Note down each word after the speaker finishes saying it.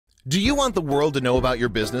Do you want the world to know about your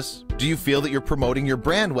business? Do you feel that you're promoting your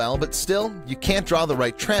brand well, but still, you can't draw the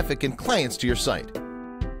right traffic and clients to your site?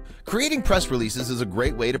 Creating press releases is a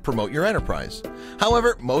great way to promote your enterprise.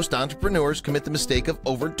 However, most entrepreneurs commit the mistake of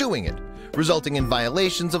overdoing it, resulting in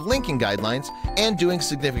violations of linking guidelines and doing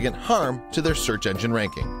significant harm to their search engine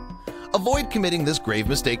ranking. Avoid committing this grave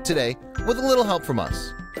mistake today with a little help from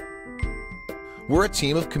us. We're a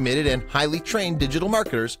team of committed and highly trained digital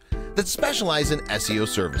marketers that specialize in SEO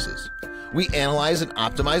services. We analyze and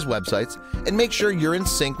optimize websites and make sure you're in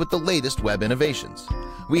sync with the latest web innovations.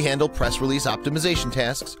 We handle press release optimization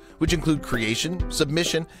tasks, which include creation,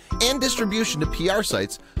 submission, and distribution to PR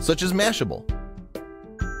sites such as Mashable.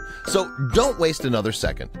 So don't waste another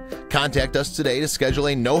second. Contact us today to schedule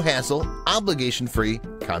a no-hassle, obligation-free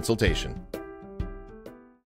consultation.